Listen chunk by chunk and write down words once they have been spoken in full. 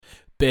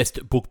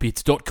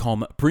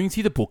bestbookbits.com brings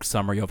you the book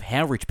summary of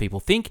How Rich People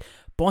Think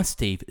by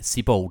Steve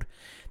Siebold.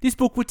 This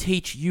book will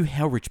teach you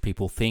how rich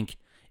people think.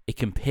 It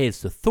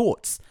compares the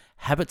thoughts,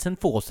 habits and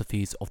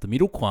philosophies of the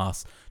middle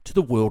class to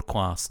the world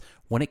class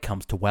when it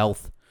comes to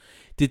wealth.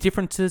 The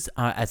differences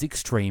are as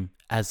extreme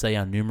as they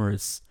are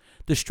numerous.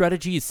 The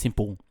strategy is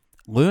simple.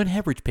 Learn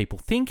how rich people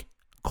think,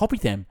 copy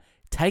them,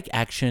 take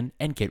action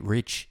and get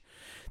rich.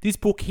 This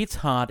book hits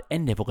hard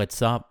and never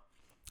lets up.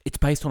 It's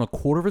based on a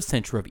quarter of a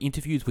century of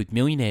interviews with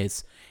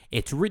millionaires.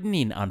 It's written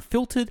in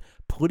unfiltered,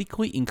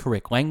 politically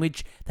incorrect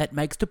language that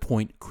makes the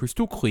point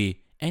crystal clear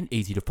and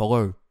easy to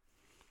follow.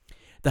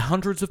 The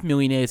hundreds of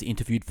millionaires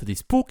interviewed for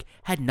this book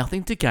had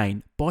nothing to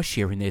gain by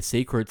sharing their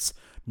secrets,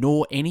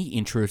 nor any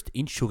interest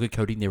in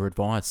sugarcoating their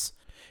advice.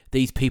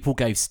 These people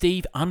gave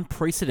Steve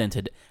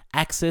unprecedented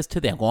access to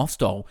their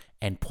lifestyle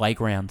and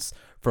playgrounds,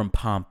 from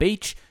Palm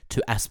Beach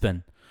to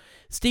Aspen.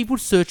 Steve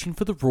was searching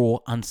for the raw,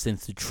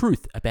 uncensored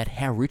truth about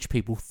how rich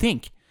people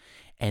think,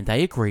 and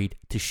they agreed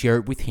to share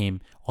it with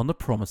him on the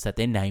promise that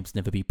their names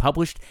never be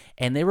published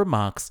and their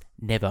remarks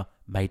never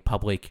made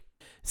public.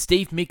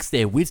 Steve mixed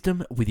their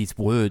wisdom with his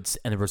words,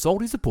 and the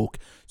result is a book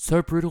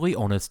so brutally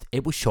honest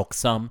it will shock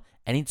some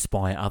and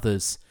inspire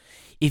others.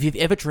 If you've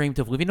ever dreamed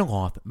of living a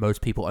life most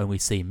people only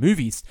see in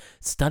movies,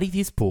 study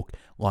this book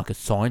like a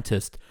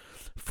scientist.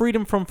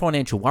 Freedom from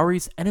financial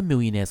worries and a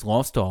millionaire's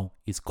lifestyle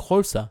is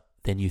closer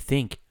than you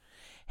think.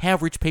 How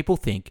Rich People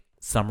Think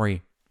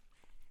Summary.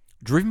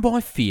 Driven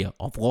by fear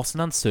of loss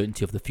and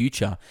uncertainty of the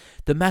future,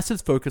 the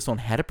masses focus on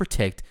how to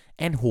protect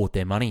and hoard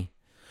their money.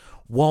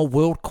 While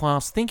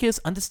world-class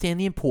thinkers understand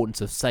the importance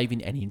of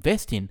saving and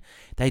investing,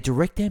 they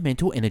direct their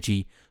mental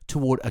energy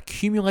toward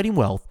accumulating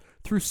wealth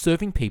through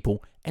serving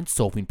people and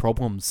solving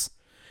problems.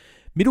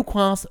 Middle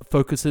class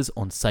focuses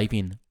on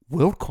saving,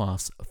 world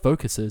class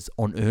focuses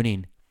on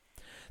earning.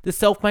 The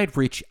self-made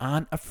rich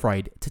aren't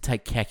afraid to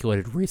take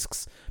calculated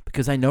risks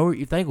because they know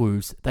if they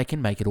lose, they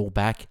can make it all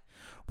back,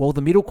 while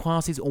the middle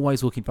class is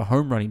always looking for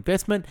home run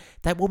investment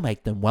that will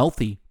make them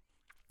wealthy.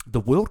 The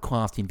world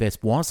class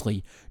invest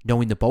wisely,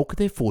 knowing the bulk of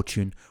their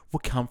fortune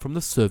will come from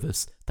the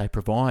service they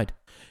provide.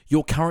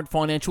 Your current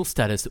financial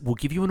status will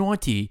give you an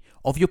idea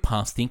of your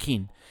past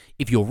thinking.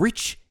 If you're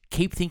rich,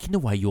 keep thinking the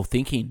way you're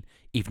thinking.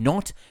 If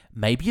not,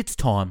 maybe it's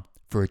time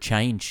for a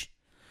change.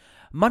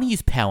 Money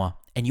is power,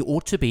 and you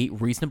ought to be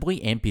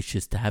reasonably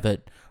ambitious to have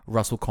it.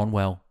 Russell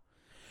Conwell.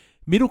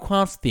 Middle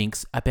class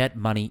thinks about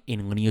money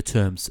in linear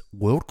terms.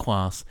 World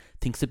class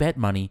thinks about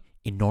money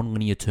in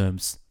non-linear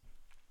terms.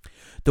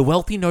 The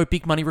wealthy know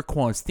big money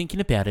requires thinking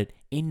about it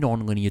in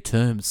non-linear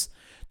terms.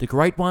 The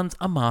great ones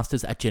are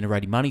masters at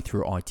generating money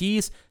through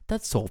ideas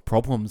that solve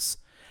problems.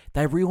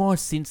 They realize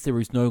since there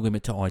is no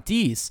limit to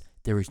ideas,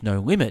 there is no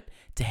limit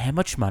to how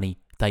much money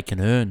they can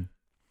earn.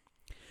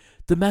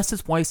 The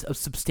masses waste a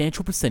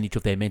substantial percentage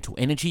of their mental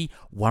energy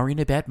worrying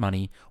about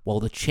money, while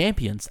the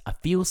champions are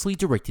fearlessly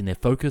directing their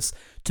focus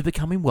to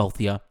becoming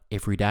wealthier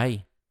every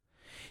day.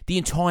 The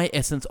entire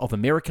essence of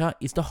America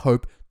is the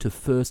hope to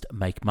first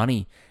make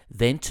money,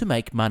 then to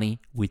make money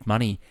with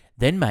money,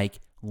 then make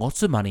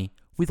lots of money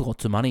with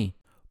lots of money.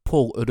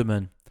 Paul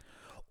Uderman.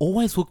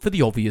 Always look for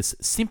the obvious,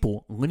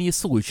 simple, linear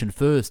solution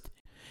first.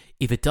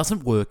 If it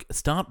doesn't work,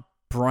 start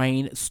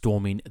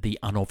brainstorming the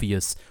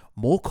unobvious,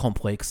 more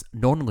complex,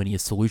 non-linear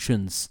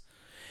solutions.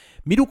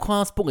 Middle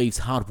class believes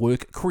hard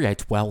work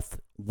creates wealth.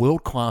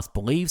 World class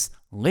believes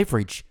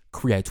leverage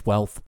creates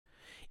wealth.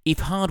 If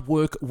hard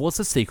work was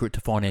the secret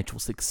to financial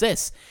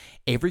success,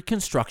 every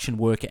construction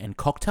worker and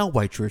cocktail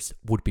waitress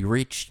would be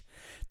rich.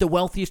 The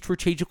wealthy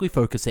strategically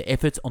focus their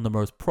efforts on the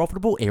most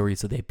profitable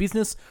areas of their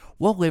business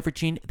while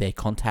leveraging their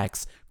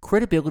contacts,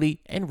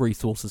 credibility, and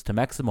resources to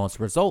maximize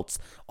the results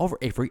of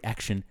every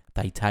action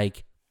they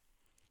take.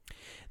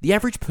 The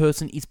average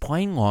person is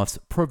playing life's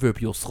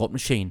proverbial slot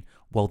machine,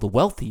 while the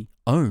wealthy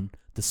own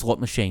the slot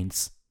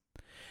machines.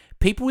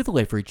 People with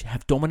leverage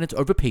have dominance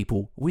over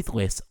people with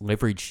less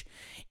leverage.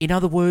 In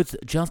other words,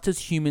 just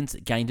as humans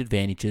gained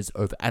advantages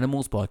over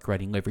animals by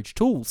creating leverage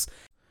tools,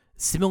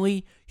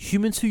 similarly,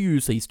 humans who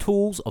use these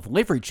tools of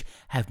leverage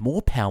have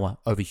more power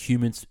over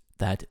humans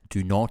that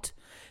do not.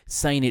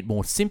 Saying it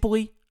more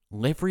simply,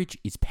 leverage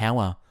is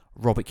power.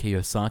 Robert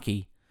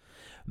Kiyosaki.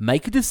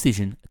 Make a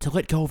decision to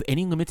let go of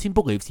any limiting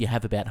beliefs you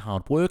have about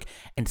hard work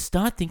and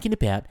start thinking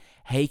about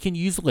how you can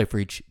use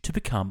leverage to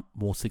become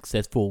more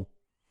successful.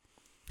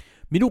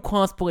 Middle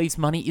class believes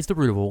money is the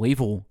root of all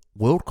evil.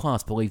 World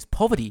class believes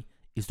poverty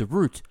is the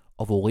root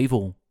of all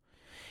evil.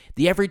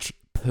 The average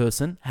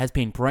person has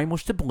been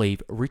brainwashed to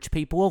believe rich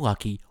people are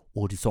lucky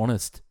or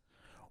dishonest.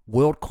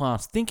 World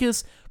class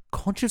thinkers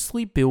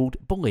consciously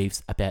build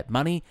beliefs about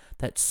money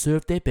that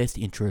serve their best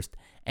interest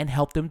and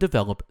help them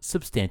develop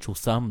substantial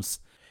sums.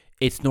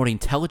 It's not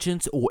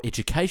intelligence or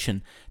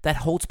education that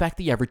holds back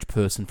the average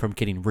person from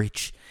getting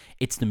rich.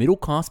 It's the middle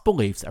class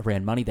beliefs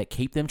around money that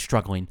keep them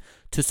struggling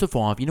to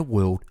survive in a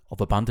world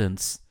of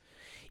abundance.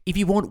 If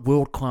you want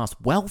world class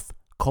wealth,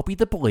 copy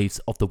the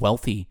beliefs of the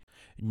wealthy,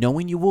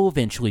 knowing you will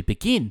eventually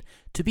begin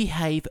to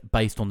behave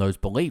based on those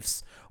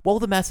beliefs. While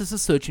the masses are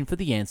searching for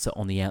the answer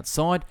on the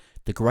outside,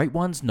 the great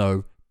ones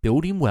know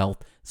Building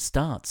wealth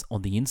starts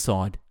on the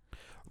inside.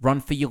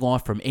 Run for your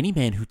life from any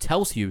man who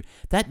tells you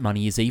that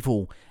money is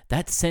evil.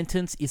 That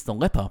sentence is the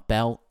leper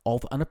bell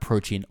of an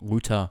approaching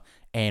looter.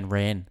 Ayn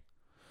Rand.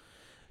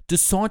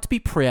 Decide to be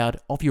proud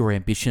of your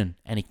ambition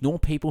and ignore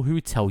people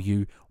who tell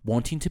you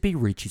wanting to be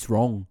rich is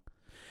wrong.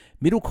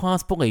 Middle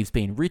class believes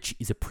being rich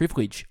is a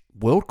privilege.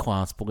 World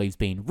class believes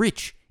being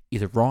rich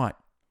is a right.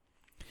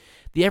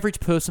 The average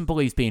person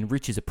believes being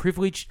rich is a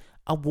privilege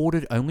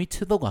awarded only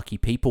to the lucky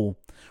people.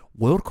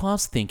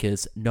 World-class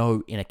thinkers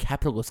know in a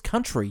capitalist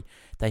country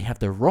they have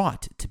the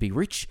right to be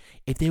rich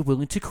if they're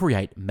willing to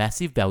create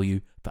massive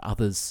value for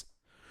others.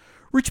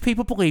 Rich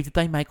people believe that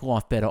they make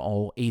life better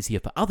or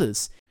easier for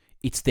others.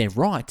 It's their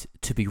right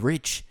to be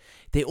rich.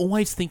 They're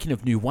always thinking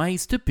of new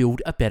ways to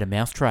build a better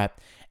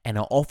mousetrap and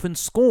are often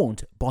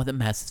scorned by the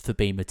masses for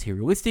being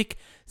materialistic,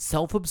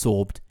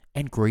 self-absorbed,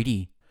 and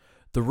greedy.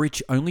 The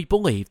rich only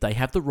believe they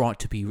have the right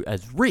to be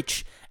as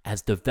rich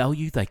as the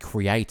value they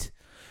create.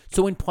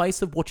 So in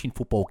place of watching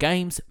football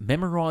games,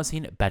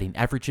 memorizing batting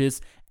averages,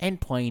 and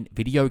playing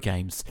video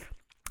games,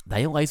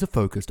 they are laser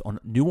focused on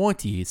new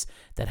ideas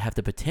that have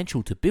the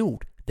potential to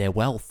build their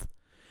wealth.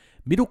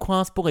 Middle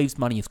class believes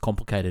money is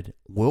complicated.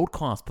 World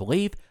class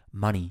believe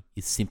money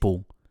is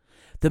simple.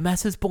 The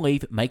masses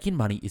believe making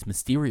money is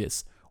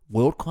mysterious.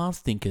 World class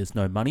thinkers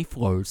know money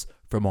flows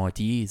from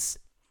ideas.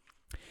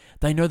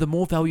 They know the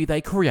more value they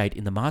create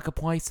in the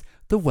marketplace,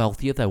 the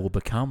wealthier they will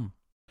become.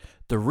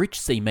 The rich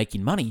see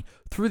making money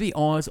through the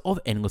eyes of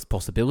endless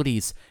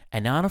possibilities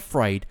and aren't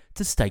afraid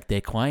to stake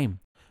their claim.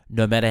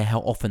 No matter how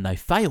often they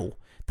fail,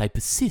 they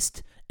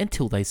persist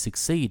until they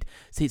succeed.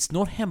 See, it's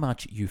not how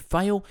much you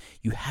fail,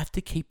 you have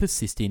to keep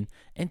persisting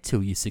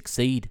until you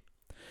succeed.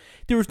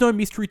 There is no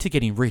mystery to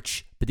getting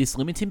rich, but this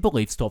limiting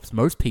belief stops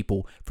most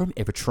people from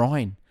ever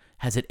trying.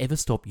 Has it ever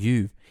stopped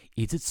you?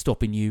 Is it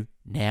stopping you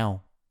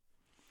now?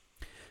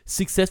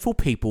 Successful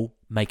people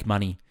make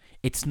money.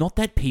 It's not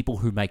that people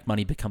who make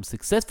money become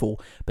successful,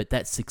 but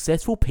that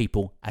successful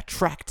people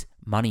attract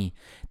money.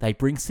 They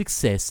bring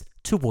success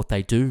to what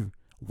they do.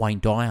 Wayne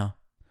Dyer.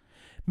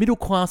 Middle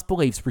class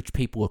believes rich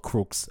people are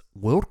crooks.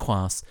 World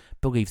class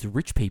believes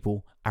rich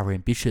people are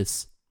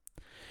ambitious.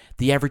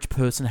 The average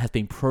person has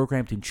been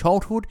programmed in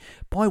childhood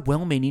by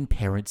well-meaning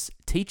parents,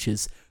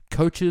 teachers,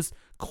 coaches,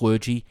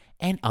 clergy,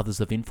 and others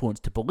of influence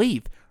to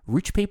believe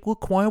rich people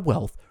acquire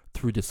wealth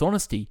through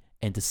dishonesty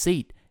and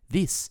deceit.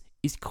 This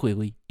is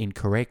clearly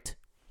incorrect.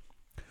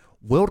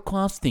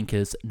 World-class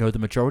thinkers know the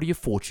majority of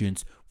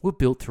fortunes were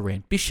built through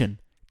ambition,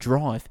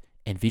 drive,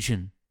 and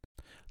vision.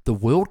 The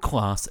world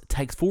class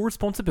takes full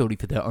responsibility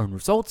for their own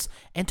results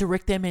and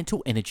direct their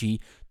mental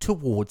energy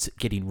towards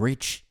getting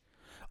rich.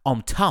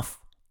 I'm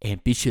tough,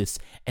 ambitious,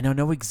 and I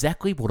know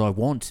exactly what I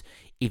want.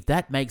 If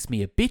that makes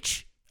me a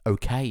bitch,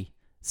 okay,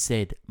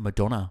 said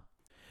Madonna.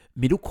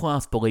 Middle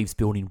class believes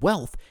building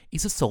wealth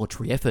is a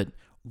solitary effort.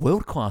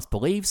 World class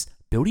believes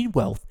building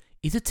wealth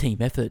is a team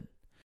effort.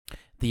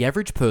 The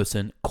average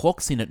person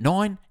clocks in at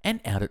 9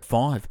 and out at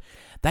 5.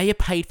 They are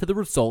paid for the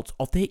results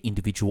of their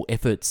individual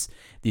efforts.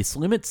 This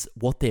limits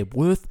what they're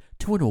worth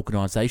to an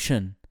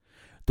organisation.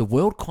 The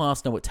world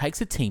class know it takes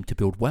a team to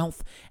build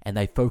wealth, and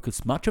they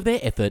focus much of their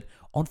effort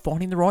on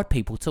finding the right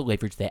people to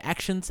leverage their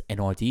actions and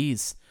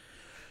ideas.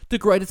 The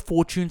greatest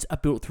fortunes are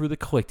built through the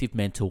collective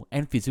mental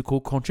and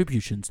physical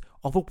contributions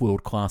of a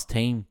world class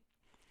team.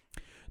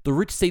 The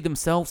rich see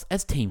themselves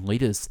as team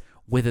leaders,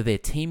 whether their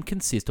team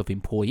consists of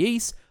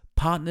employees,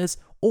 partners,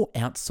 or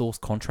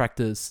outsourced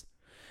contractors.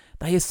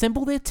 They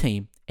assemble their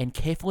team and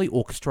carefully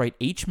orchestrate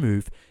each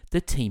move the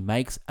team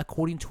makes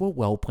according to a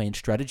well-planned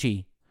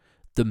strategy.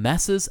 The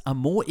masses are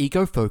more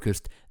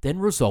ego-focused than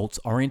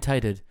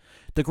results-orientated.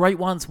 The great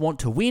ones want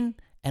to win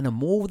and are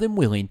more than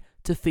willing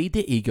to feed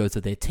the egos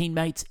of their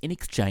teammates in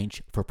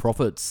exchange for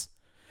profits.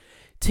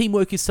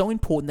 Teamwork is so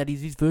important that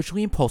it is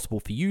virtually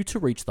impossible for you to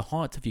reach the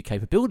heights of your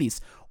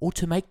capabilities or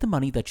to make the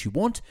money that you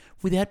want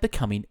without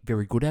becoming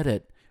very good at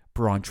it.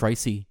 Brian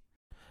Tracy.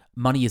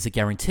 Money is a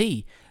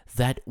guarantee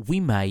that we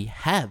may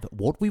have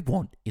what we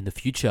want in the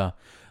future.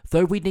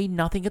 Though we need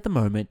nothing at the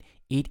moment,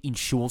 it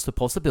ensures the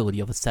possibility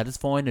of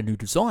satisfying a new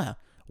desire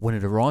when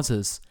it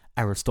arises.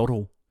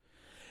 Aristotle.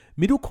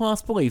 Middle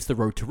class believes the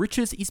road to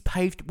riches is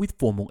paved with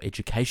formal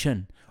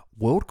education.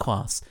 World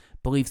class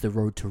believes the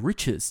road to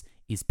riches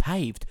is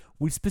paved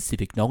with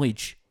specific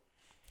knowledge.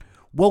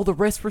 While the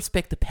rest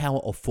respect the power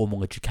of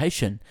formal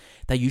education,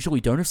 they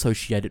usually don't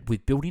associate it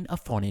with building a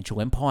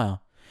financial empire.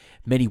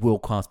 Many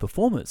world-class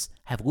performers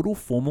have little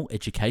formal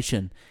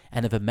education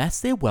and have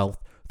amassed their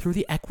wealth through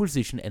the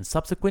acquisition and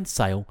subsequent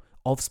sale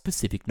of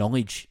specific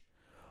knowledge.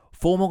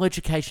 Formal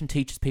education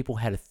teaches people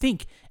how to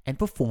think and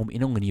perform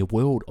in a linear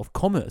world of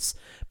commerce,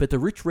 but the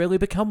rich rarely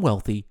become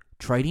wealthy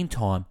trading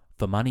time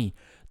for money.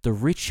 The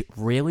rich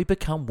rarely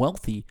become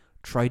wealthy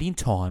trading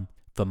time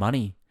for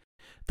money.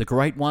 The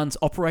great ones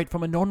operate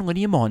from a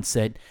non-linear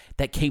mindset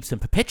that keeps them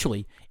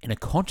perpetually in a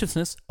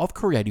consciousness of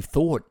creative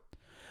thought.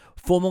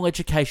 Formal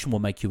education will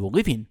make you a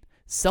living.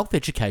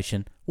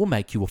 Self-education will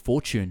make you a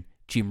fortune.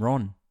 Jim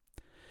Rohn.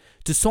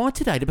 Decide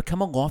today to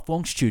become a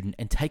lifelong student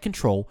and take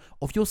control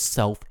of your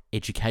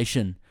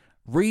self-education.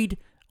 Read,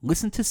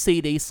 listen to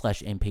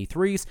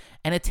CDs/MP3s,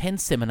 and attend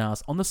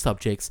seminars on the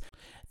subjects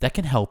that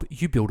can help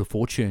you build a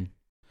fortune.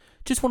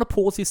 Just want to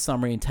pause this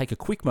summary and take a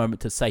quick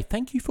moment to say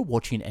thank you for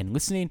watching and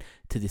listening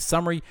to this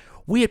summary.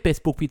 We at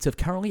Best Book Bits have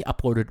currently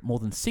uploaded more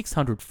than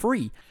 600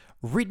 free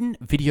written,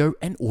 video,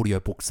 and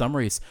audiobook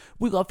summaries.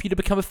 We'd love for you to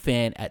become a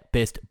fan at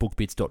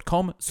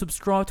bestbookbits.com,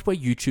 subscribe to our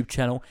YouTube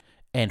channel,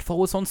 and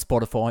follow us on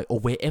Spotify or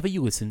wherever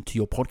you listen to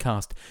your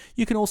podcast.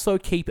 You can also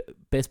keep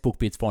Best Book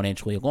Bits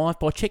financially alive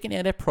by checking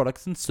out our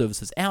products and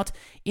services out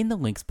in the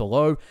links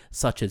below,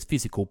 such as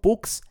physical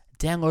books,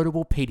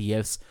 downloadable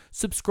PDFs,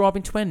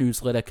 subscribing to our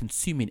newsletter,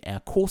 consuming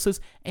our courses,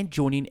 and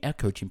joining our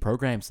coaching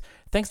programs.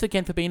 Thanks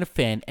again for being a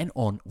fan, and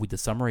on with the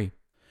summary.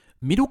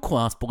 Middle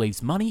class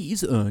believes money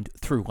is earned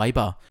through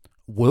labour.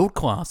 World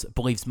class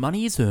believes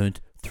money is earned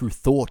through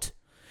thought.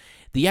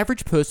 The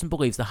average person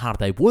believes the harder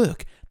they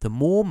work, the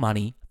more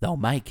money they'll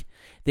make.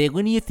 Their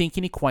linear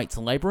thinking equates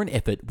labour and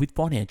effort with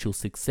financial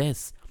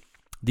success.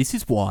 This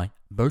is why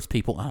most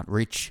people aren't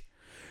rich.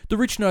 The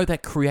rich know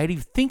that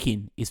creative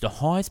thinking is the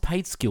highest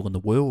paid skill in the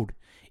world.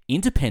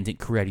 Independent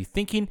creative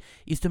thinking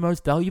is the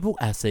most valuable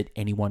asset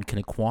anyone can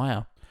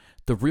acquire.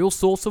 The real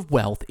source of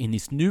wealth in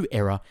this new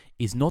era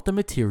is not the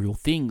material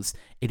things.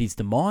 It is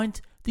the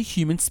mind, the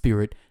human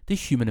spirit, the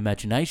human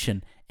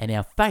imagination, and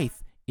our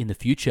faith in the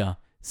future.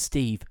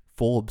 Steve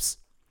Forbes.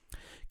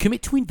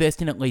 Commit to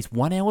investing at least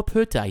 1 hour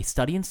per day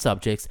studying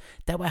subjects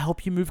that will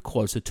help you move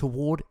closer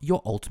toward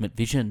your ultimate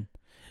vision.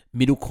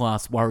 Middle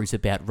class worries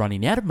about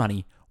running out of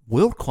money.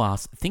 World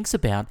class thinks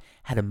about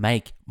how to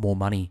make more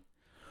money.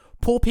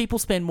 Poor people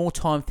spend more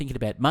time thinking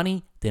about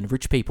money than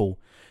rich people.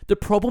 The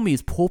problem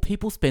is poor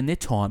people spend their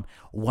time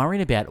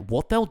worrying about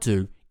what they'll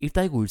do if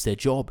they lose their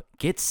job,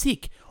 get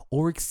sick,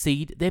 or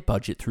exceed their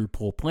budget through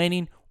poor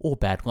planning or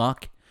bad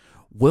luck.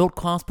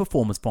 World-class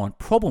performers find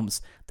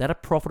problems that are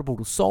profitable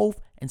to solve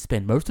and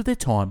spend most of their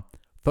time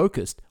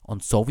focused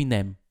on solving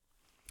them.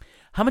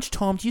 How much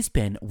time do you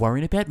spend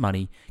worrying about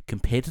money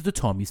compared to the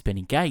time you spend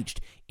engaged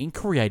in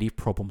creative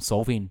problem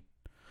solving?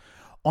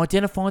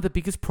 Identify the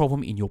biggest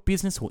problem in your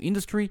business or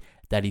industry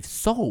that, if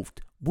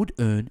solved, would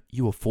earn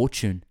you a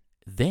fortune.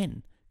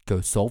 Then go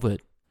solve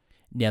it.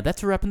 Now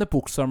that's a wrap on the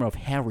book summary of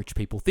How Rich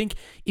People Think.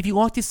 If you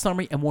like this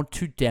summary and want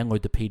to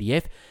download the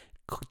PDF,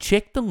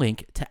 check the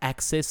link to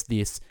access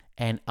this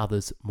and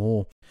others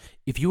more.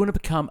 If you want to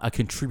become a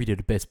contributor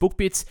to Best Book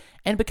Bits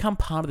and become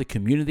part of the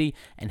community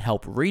and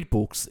help read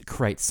books,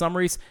 create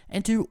summaries,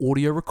 and do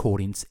audio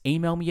recordings,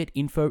 email me at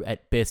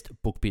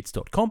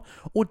info@bestbookbits.com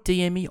or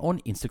DM me on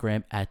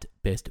Instagram at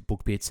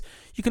bestbookbits.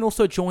 You can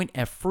also join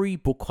our free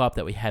book club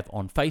that we have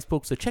on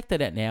Facebook, so check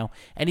that out now.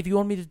 And if you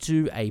want me to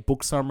do a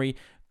book summary,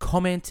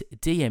 comment,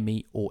 DM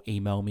me, or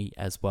email me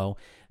as well.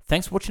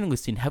 Thanks for watching and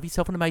listening. Have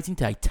yourself an amazing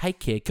day. Take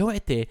care. Go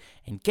out there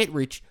and get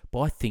rich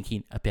by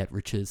thinking about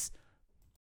riches.